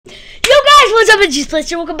up,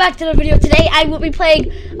 pLZ? Welcome back to the video. Today I will be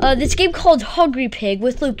playing this game called Hungry Pig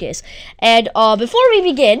with Lucas. And before we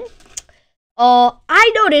begin,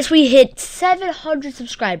 I noticed we hit 700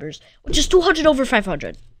 subscribers, which is 200 over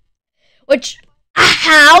 500. Which,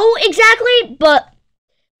 how exactly? But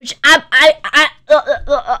which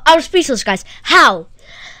I'm speechless, guys. How?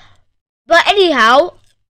 But anyhow,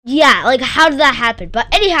 yeah, like how did that happen? But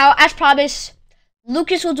anyhow, as promised,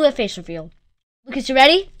 Lucas will do a face reveal. Lucas, you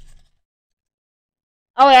ready?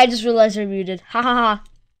 Oh wait, I just realized you're muted. Ha ha ha.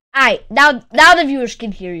 Alright, now the viewers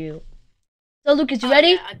can hear you. So Lucas, you ready?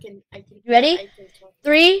 Yeah, I can. You ready?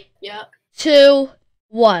 3, yeah. 2,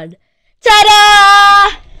 1.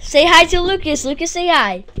 Ta-da! Say hi to Lucas. Lucas, say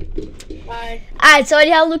hi. Bye. Alright, so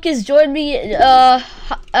anyhow, Lucas, join me,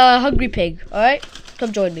 Hungry Pig. Alright?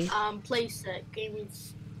 Come join me. pLZ, gaming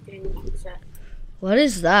set. What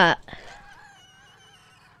is that?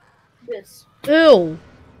 This. Ew.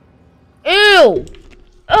 Ew.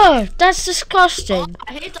 Ugh, that's disgusting. Oh,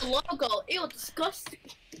 I hate the logo. Ew, disgusting.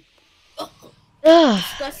 Ugh. Ugh.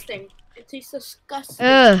 Disgusting. It tastes disgusting.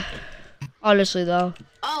 Ugh. Honestly, though.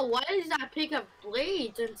 Oh, why does that pig have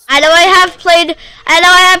blades? And I know I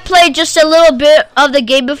have played just a little bit of the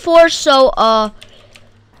game before, so I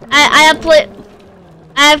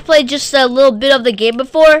have played just a little bit of the game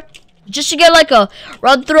before, just to get like a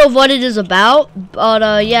run through of what it is about.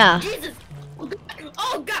 But yeah. Jesus.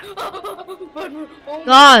 Oh God. Oh,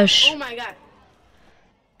 Gosh. Oh my God.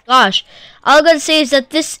 Gosh. All I'm gonna say is that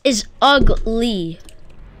this is ugly.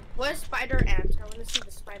 What is spider ant? I want to see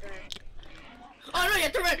the spider ant. Oh no, you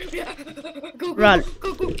have to run. Yeah. Go, go, Run.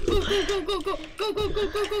 Go, go, go, go, go, go, go, go, go, go,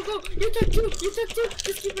 go, go, go. You took two. You took two.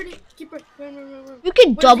 Just keep running. Keep running. Run. You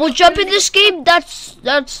can Where double does it go? jump Where in does this it go? game.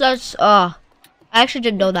 That's I actually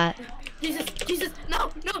didn't know that. Jesus,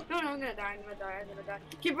 no, I'm gonna die.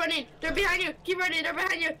 Keep running, they're behind you, keep running, they're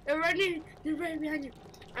behind you, they're right behind you.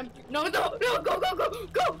 No, go.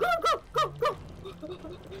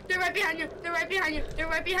 They're right behind you,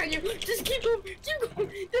 just keep going,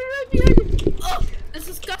 they're right behind you. Oh, this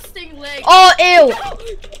disgusting leg. Oh, ew. No!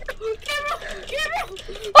 Camera.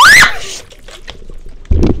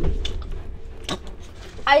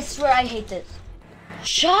 I swear I hate this.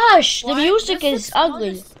 Shush! The music is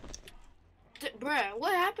ugly. Bruh,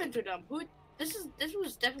 what happened to them? This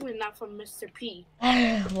was definitely not from Mr. P.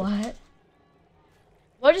 What?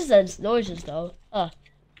 What is those noises though?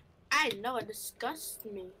 I know, it disgusts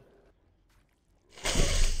me.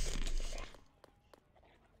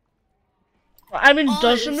 I mean,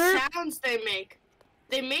 doesn't the it? sounds they make.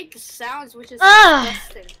 They make sounds, which is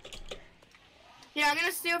disgusting. Yeah, I'm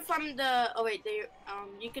gonna steal from the. Oh wait,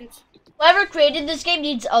 you can. Whoever created this game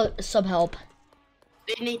needs some help.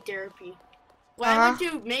 They need therapy. Why would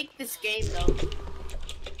you make this game though?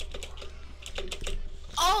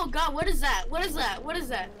 Oh God, what is that? What is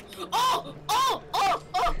that? Oh!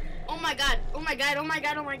 Oh my God!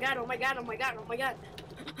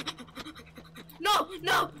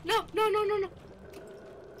 No!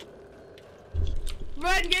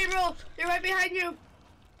 Run, Gabriel! They're right behind you.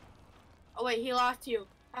 Oh wait, he lost you.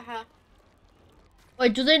 Haha.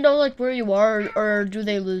 Wait, do they know like where you are, or do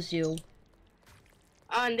they lose you?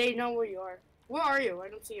 And they know where you are. Where are you? I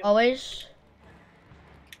don't see you. Always.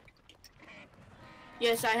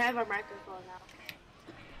 Yes, I have a microphone now.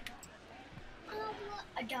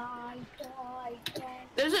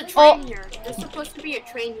 There's a train here. There's supposed to be a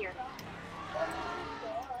train here.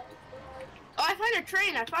 Oh, I found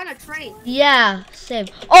a train. Yeah, same.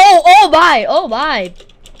 Oh my. Oh my.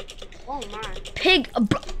 Pig.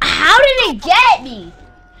 How did it get me?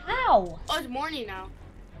 How? Oh, it's morning now.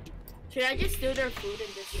 Should I just steal their food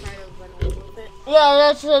and just try to run away with it?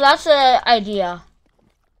 Yeah, that's an idea.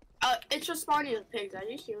 It's respawning with pigs. Are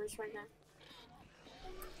you serious right now?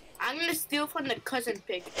 I'm gonna steal from the cousin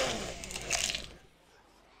pig.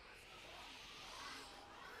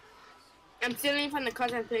 I'm stealing from the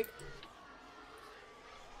cousin pig.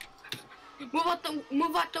 Move out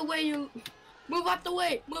the way.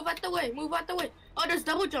 Oh, there's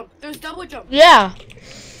double jump. Yeah.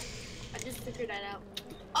 I just figured that out.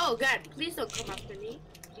 Oh God, please don't come after me.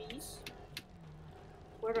 Please.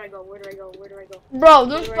 Where do I go? Bro,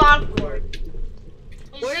 there's popcorn.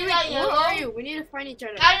 Where are you? We need to find each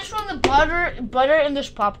other. I just want the butter and this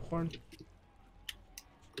popcorn.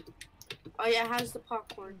 Oh yeah, how's the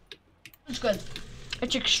popcorn? It's good.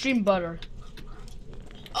 It's extreme butter.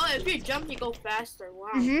 Oh, if you jump, you go faster.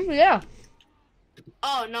 Wow. Yeah.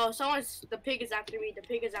 Oh no, the pig is after me.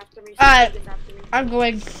 I'm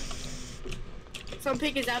going. Some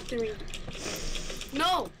pig is after me.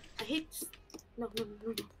 No, I hate. No.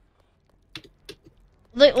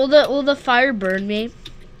 Will the fire burn me?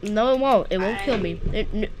 No, it won't. It won't kill me.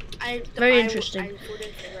 Very interesting. I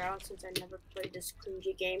wouldn't figure out since I never played this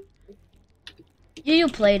cringy game. You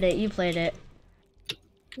played it. You played it.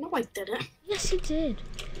 No, I didn't. Yes, you did.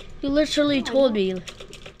 You literally told me.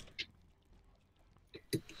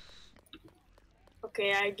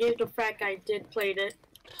 Okay, I give the fact I did play it,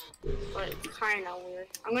 but it's kind of weird.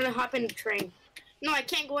 I'm gonna hop in the train. No, I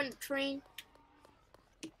can't go in the train.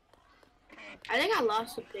 I think I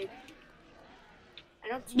lost a pig. I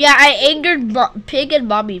don't. Yeah, I angered Pig and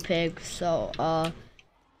Mommy Pig. So,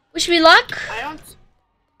 wish me luck.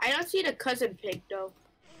 I don't see the cousin pig though.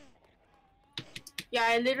 Yeah,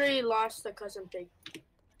 I literally lost the cousin pig.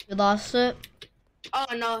 You lost it. Oh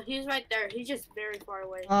no, he's right there. He's just very far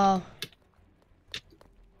away. Oh.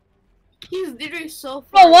 He's literally so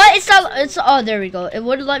far. Oh, what? It's not. It's. Oh, there we go. It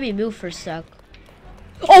wouldn't let me move for a sec.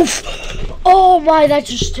 Oh. Oh my! That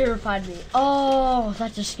just terrified me. Oh,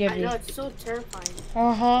 that just scared me. I know, it's so terrifying.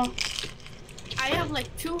 I have like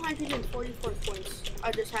 244 points.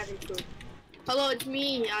 I just having food. Hello, it's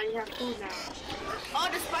me. I have food now. Oh,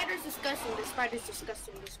 the spider's disgusting. The spider's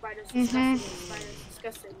disgusting. The spider's disgusting. The spider's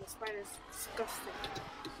disgusting. The spider's disgusting.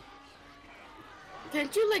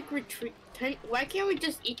 Can't you like retreat? Why can't we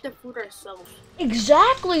just eat the food ourselves?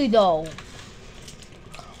 Exactly though.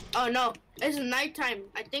 Oh no, it's nighttime.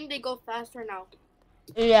 I think they go faster now.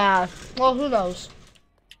 Yeah. Well, who knows?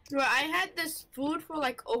 Bro, I had this food for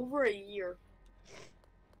like over a year.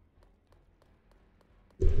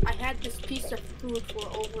 I had this piece of food for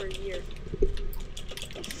over a year.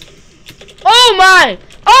 Oh my!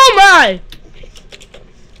 Oh my!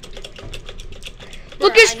 Bro,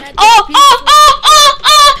 Look at oh!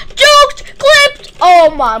 Joked, clipped. Oh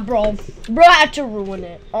my, bro! Bro, I had to ruin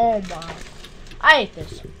it. Oh my! I hate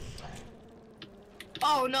this.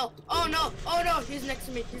 Oh no! Oh no! Oh no! He's next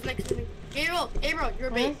to me. He's next to me. Gabriel, you're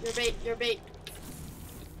bait. You're bait. You're bait.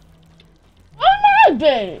 I'm not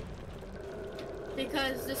bait.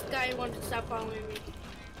 Because this guy wants to stop following me.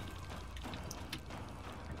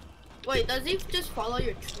 Wait, does he just follow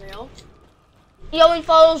your trail? He only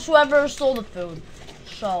follows whoever stole the food.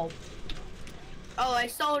 So. Oh, I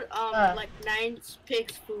sold like 9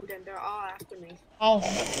 pigs food and they're all after me. Oh.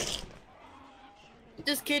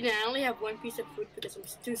 Just kidding, I only have 1 piece of food because I'm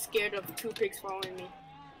too scared of 2 pigs following me.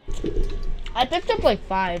 I picked up like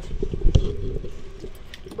 5.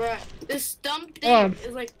 Bruh, this stump thing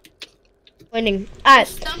is like winning.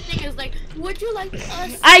 Stump thing is like, would you like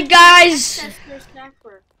us Alright guys, access your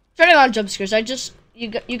snapper? turning on jump scares. I just you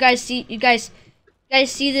guys see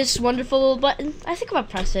this wonderful little button? I think I'm gonna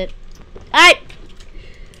press it. Alright.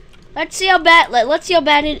 Let's see how bad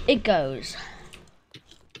it goes.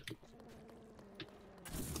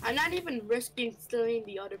 I'm not even risking stealing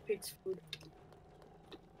the other pig's food.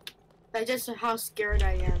 That's just how scared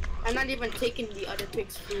I am. I'm not even taking the other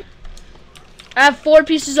pig's food. I have 4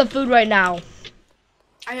 pieces of food right now.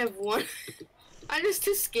 I have 1. I'm just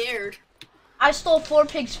too scared. I stole 4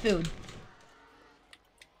 pigs' food.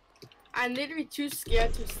 I'm literally too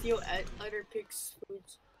scared to steal other pigs'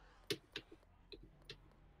 foods.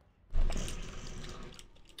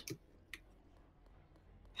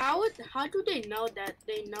 How do they know that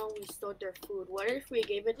they know we stole their food? What if we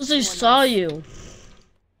gave it to They someone saw else? you.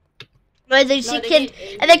 Right, they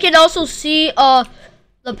they can also see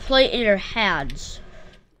the plate in your hands.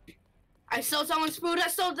 I stole someone's food. I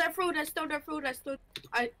stole their food. I stole their food.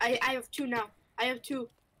 I have 2 now. I have 2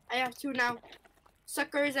 now.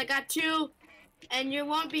 Suckers, I got 2. And you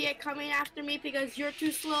won't be coming after me because you're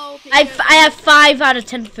too slow. I have 5 out of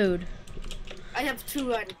 10 food. I have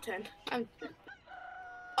 2 out of 10.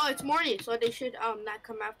 Oh, it's morning, so they should not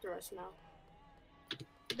come after us now.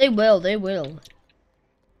 They will. That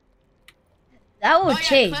will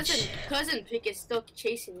change. Cousin Pig is still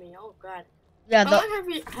chasing me. Oh god. Yeah. How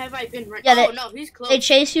long have I been running? Yeah, oh no, he's close. They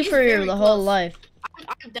chase you for the whole life.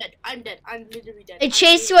 I'm dead. I'm literally dead. They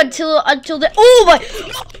chase you until they. Oh my!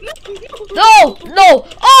 No!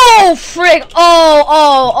 Oh frick! Oh!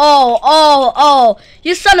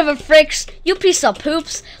 You son of a fricks! You piece of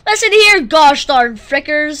poops! Listen here, gosh darn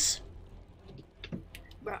frickers!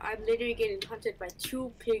 Bro, I'm literally getting hunted by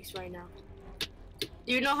 2 pigs right now.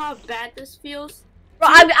 Do you know how bad this feels? Bro,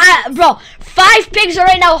 bro, 5 pigs are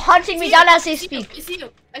right now hunting me down as they speak.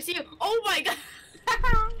 I see you. Oh my god.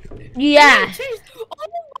 Yeah. Oh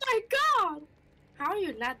my god. How are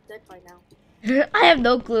you not dead by now? I have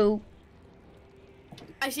no clue.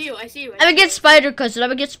 I see you. I'm gonna get spider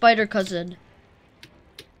cousin.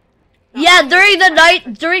 No, Yeah, during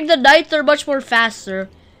the night they're much more faster.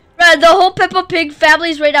 Bro, the whole Peppa Pig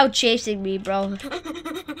family's right now chasing me, bro.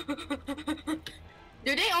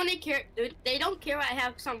 Do they only care? They don't care. I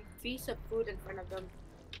have some piece of food in front of them.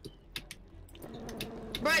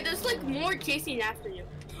 Bro, there's like more chasing after you.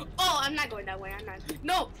 Oh, I'm not going that way. I'm not.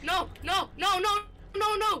 No, no, no, no, no,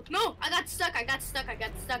 no, no, no. I got stuck. I got stuck. I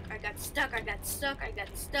got stuck. I got stuck. I got stuck. I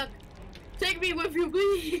got stuck. Take me with you,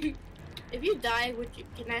 please. If you die,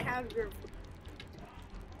 can I have your?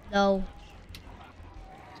 No.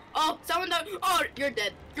 Oh, someone died. Oh, you're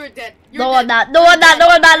dead. You're dead. No, I'm not. No, I'm not. No,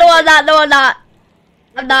 I'm not. No, I'm not. No, I'm not.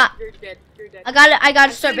 I'm not. You're dead. You're dead. I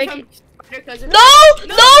gotta start making. No!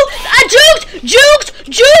 No! I juked!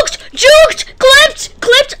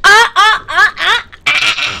 Clipped!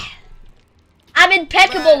 I'm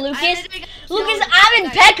impeccable, Lucas. Lucas, I'm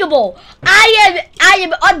impeccable. I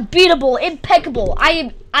am unbeatable, impeccable.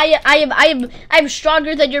 I am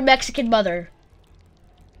stronger than your Mexican mother.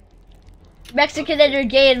 Mexican and you're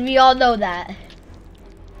gay, and we all know that.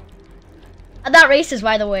 I'm not racist,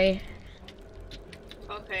 by the way.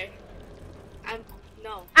 Okay.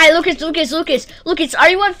 No. Alright, Lucas, are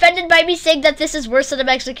you offended by me saying that this is worse than a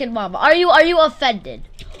Mexican mom? Are you offended?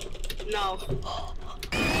 No.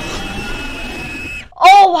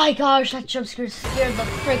 Oh my gosh, that jump scare scared the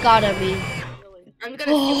frick out of me. I'm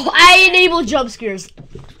gonna I enable jump scares.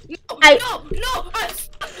 No,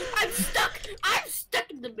 I'm stuck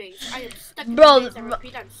in the maze. I am stuck in the maze. I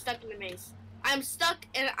repeat, I'm stuck in the maze. I'm stuck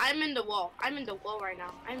and I'm in the wall. I'm in the wall right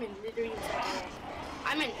now. I'm literally inside the wall.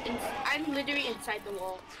 I'm literally inside the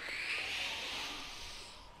wall.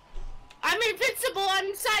 I'm invincible. I'm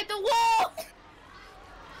inside the wall.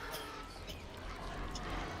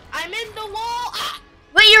 I'm in the wall. Ah!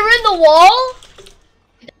 Wait, you're in the wall?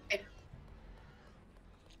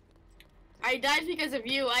 I died because of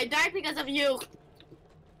you. I died because of you.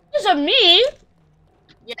 Because of me?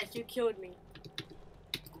 Yes, you killed me.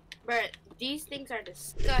 But these things are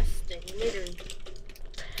disgusting, literally.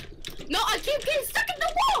 No, I keep getting stuck in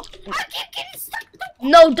the wall. I keep getting stuck in the wall.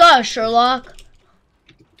 No duh, Sherlock.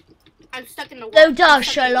 I'm stuck in the wall. No duh,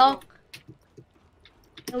 Sherlock.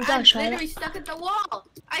 No duh, I'm Sherlock. literally stuck in the wall.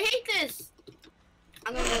 I hate this.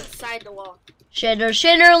 I'm gonna go inside the wall. Shitter,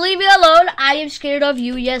 leave me alone. I am scared of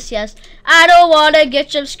you. Yes. I don't wanna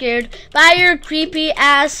get you scared by your creepy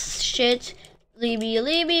ass shit. Leave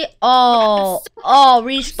me. Oh,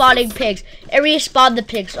 respawning pigs. It respawned the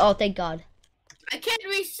pigs. Oh, thank God. I can't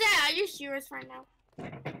reset. Are you serious right now?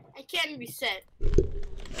 I can't reset.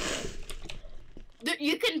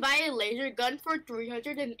 You can buy a laser gun for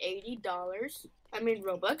 $380. I mean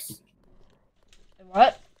Robux.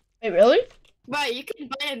 What? Wait, really? Right, you can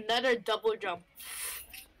buy another double jump.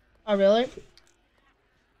 Oh, really?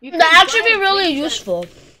 That actually be really useful.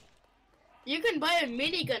 You can buy a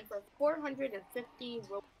minigun for 450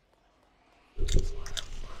 Robux.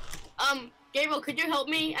 Gabriel, could you help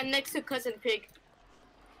me? I'm next to Cousin Pig.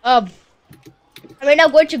 I'm right now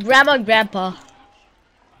going to Grandma and Grandpa.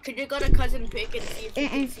 Could you go to Cousin Pig and see if you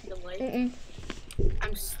can see the light?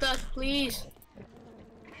 I'm stuck, please.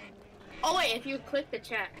 Oh wait, if you click the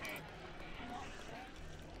chat.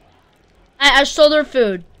 I stole their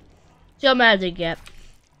food. See how mad they get.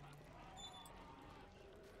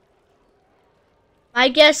 I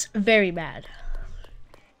guess very mad.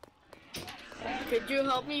 Could you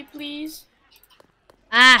help me, please?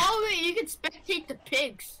 Ah. Oh wait, you can spectate the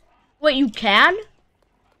pigs. Wait, you can?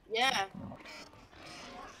 Yeah.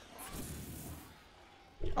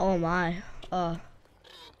 Oh my. The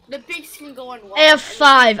pigs can go on wild. I have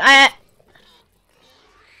 5. I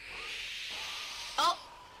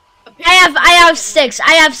have 6.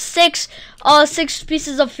 I have 6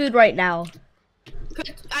 pieces of food right now.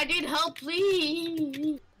 I need help,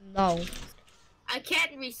 please. No. I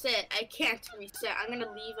can't reset. I'm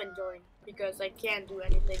gonna leave and join because I can't do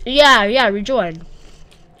anything. Yeah, rejoin.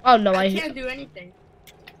 Oh no, I can't do anything.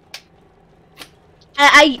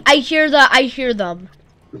 I hear them.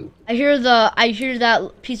 I hear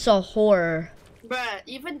that piece of horror. Bruh,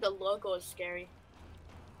 even the logo is scary.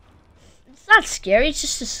 It's not scary, it's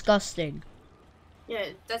just disgusting.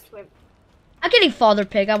 Yeah, that's what. I'm getting Father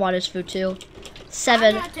Pig. I want his food too.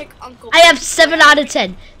 7. I'm gonna take Uncle I have 7 out of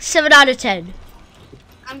 10. 7 out of 10.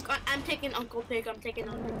 I'm taking Uncle Pig. I'm taking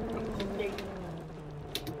Uncle Pig.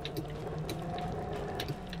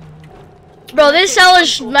 Bro, this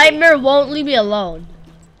hellish nightmare won't leave me alone.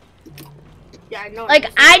 Yeah, I know.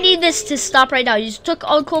 Like, I need this to stop right now. You just took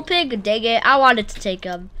Uncle Pig? Dang it. I wanted to take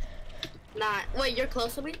him. Nah, wait, you're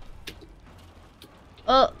close to me?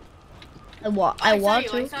 I want to.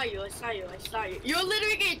 I saw you. You're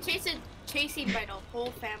literally getting chasing by the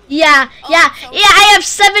whole family. Yeah. I have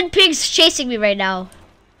 7 pigs chasing me right now.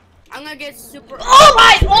 I'm gonna get super. Oh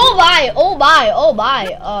my.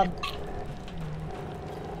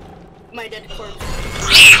 My dead corpse.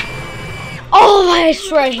 Oh my, I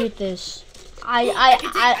swear I hate this.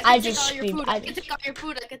 I just screamed. I can take all your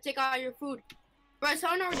food. I can take all your food. Bro,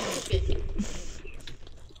 someone already took it.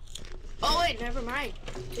 Oh wait, never mind.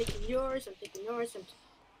 I'm taking yours. I'm taking yours. I'm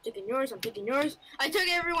taking yours. I'm taking yours. I took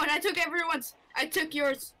everyone. I took everyone's. I took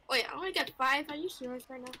yours. Wait, I only got 5. Are you serious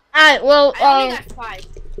right now? Alright, well, I only got 5.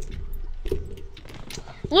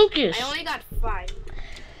 Lucas. I only got 5.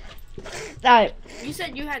 Alright. You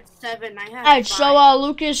said you had 7. I had Alright, 5. so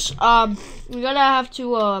Lucas, we're gonna have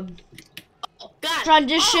to Oh God.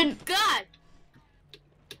 transition. Oh God.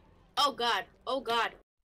 Oh God. Oh God.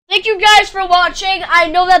 Thank you guys for watching. I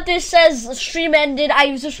know that this says stream ended. I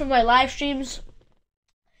use this for my live streams.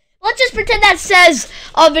 Let's just pretend that says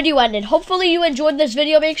video ended. Hopefully you enjoyed this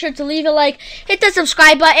video. Make sure to leave a like, hit the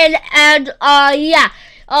subscribe button, and yeah.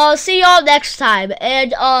 See y'all next time.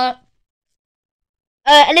 And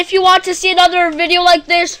if you want to see another video like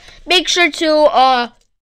this, make sure to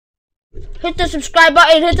hit the subscribe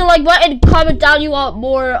button, hit the like button, comment down you want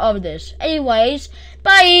more of this. Anyways,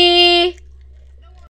 bye.